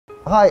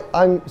Hi,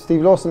 I'm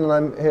Steve Lawson and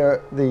I'm here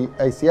at the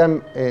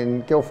ACM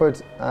in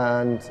Guildford,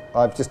 and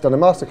I've just done a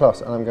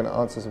masterclass and I'm going to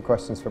answer some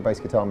questions for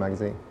Bass Guitar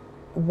magazine.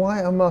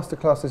 Why are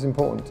masterclasses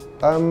important?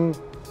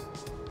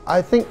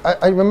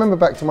 I remember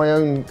back to my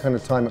own kind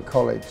of time at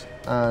college,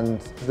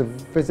 and the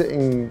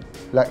visiting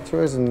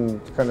lecturers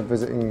and kind of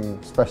visiting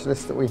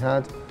specialists that we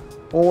had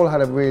all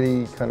had a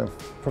really kind of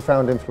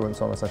profound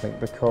influence on us, I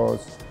think,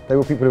 because they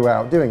were people who were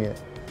out doing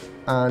it.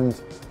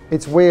 And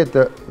it's weird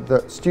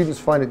that students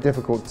find it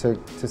difficult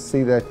to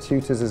see their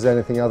tutors as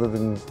anything other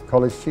than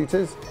college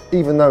tutors,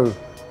 even though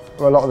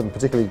a lot of them,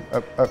 particularly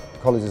at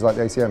colleges like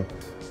the ACM,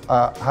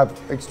 have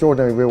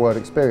extraordinary real-world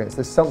experience.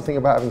 There's something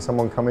about having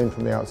someone come in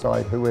from the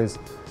outside who is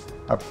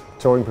a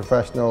touring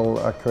professional,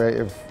 a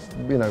creative,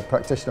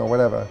 practitioner or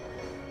whatever,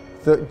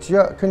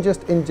 that can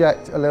just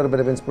inject a little bit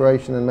of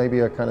inspiration and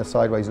maybe a kind of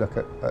sideways look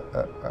at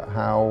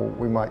how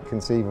we might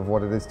conceive of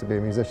what it is to be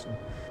a musician.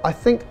 I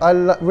think I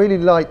really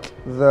like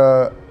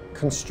the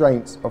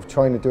constraints of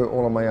trying to do it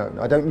all on my own.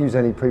 I don't use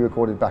any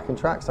pre-recorded backing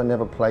tracks. I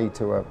never play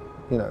to a,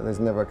 there's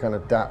never a kind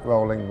of DAT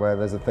rolling where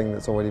there's a thing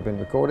that's already been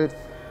recorded.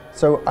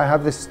 So I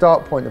have this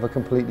start point of a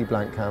completely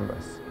blank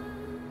canvas.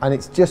 And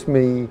it's just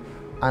me,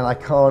 and I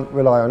can't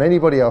rely on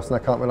anybody else, and I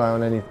can't rely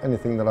on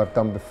anything that I've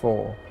done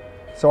before.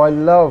 So I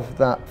love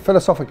that.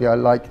 Philosophically, I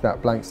like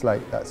that blank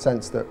slate, that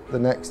sense that the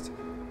next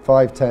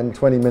 5, 10,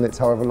 20 minutes,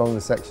 however long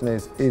the section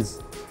is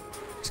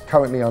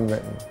currently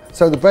unwritten.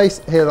 So the bass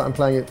here that I'm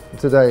playing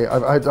today,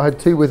 I had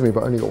two with me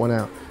but only got one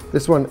out.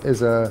 This one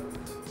is an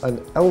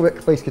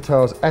Elric Bass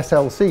Guitars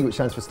SLC, which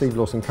stands for Steve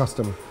Lawson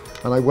Custom.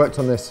 And I worked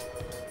on this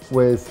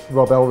with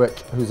Rob Elric,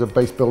 who's a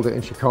bass builder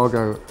in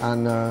Chicago.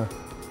 And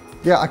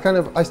yeah,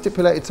 I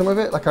stipulated some of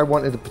it, like I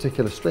wanted a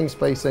particular string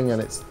spacing,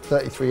 and it's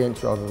 33"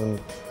 rather than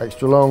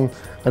extra long,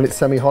 and it's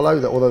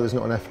semi-hollow, although there's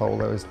not an F hole,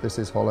 this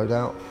is hollowed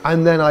out.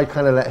 And then I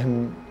kind of let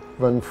him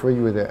run free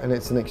with it, and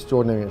it's an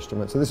extraordinary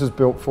instrument. So this was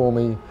built for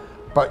me,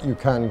 but you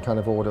can kind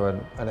of order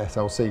an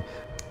SLC.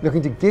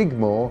 Looking to gig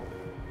more,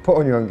 put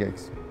on your own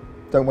gigs.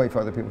 Don't wait for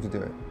other people to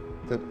do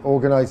it.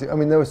 Organise it. I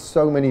mean, there are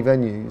so many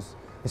venues,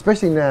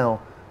 especially now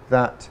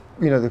that,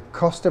 the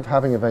cost of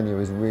having a venue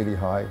is really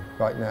high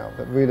right now.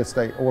 That real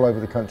estate all over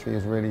the country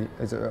is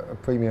a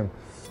premium.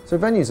 So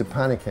venues are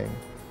panicking.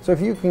 So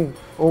if you can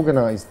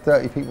organise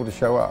 30 people to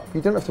show up,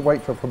 you don't have to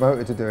wait for a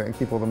promoter to do it and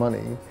keep all the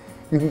money.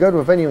 You can go to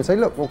a venue and say,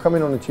 look, we'll come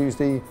in on a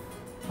Tuesday.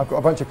 I've got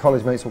a bunch of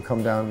college mates will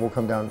come down, we'll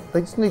come down.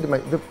 They just need to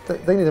make,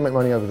 they need to make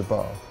money over the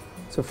bar.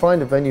 So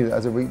find a venue that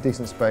has a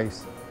decent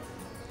space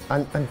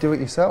and do it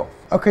yourself.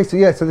 Okay, so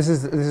yeah, so this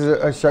is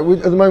a show.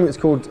 At the moment it's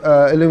called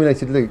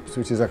Illuminated Loops,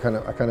 which is I kind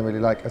of really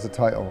like as a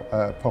title.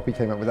 Poppy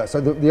came up with that.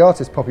 So the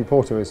artist Poppy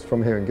Porter is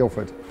from here in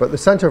Guildford, but the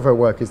centre of her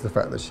work is the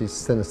fact that she's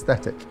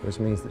synesthetic, which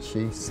means that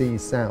she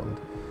sees sound.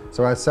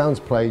 So as sounds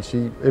play,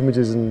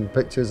 images and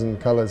pictures and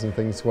colours and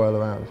things swirl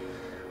around.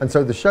 And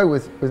so the show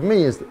with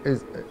me is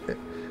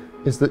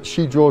that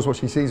she draws what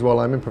she sees while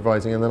I'm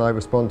improvising, and then I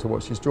respond to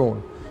what she's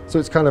drawn. So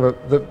it's kind of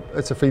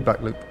it's a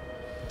feedback loop.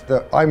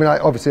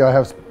 Obviously I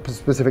have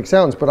specific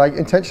sounds, but I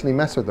intentionally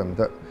mess with them.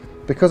 That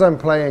because I'm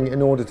playing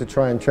in order to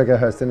try and trigger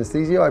her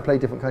synesthesia, I play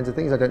different kinds of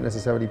things. I don't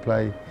necessarily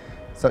play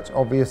such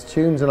obvious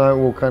tunes, and I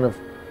will kind of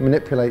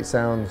manipulate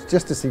sounds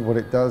just to see what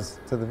it does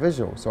to the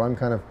visual. So I'm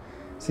kind of,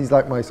 she's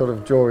like my sort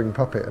of drawing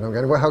puppet, and I'm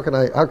going, well, how can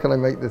I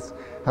make this?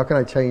 How can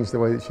I change the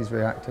way that she's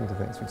reacting to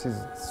things, which is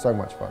so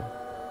much fun.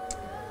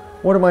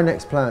 What are my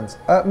next plans?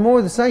 More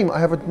of the same. I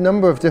have a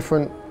number of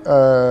different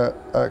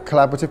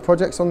collaborative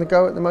projects on the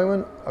go at the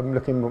moment. I'm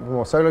looking for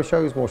more solo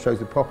shows, more shows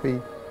with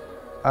Poppy.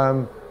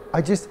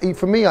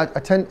 For me,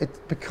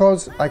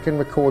 because I can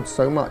record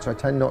so much, I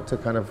tend not to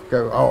kind of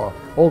go, oh,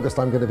 August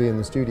I'm going to be in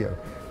the studio.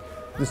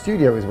 The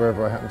studio is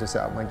wherever I happen to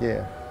set up my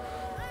gear.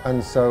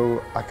 And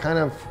so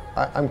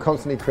I'm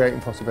constantly creating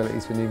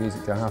possibilities for new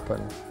music to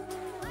happen.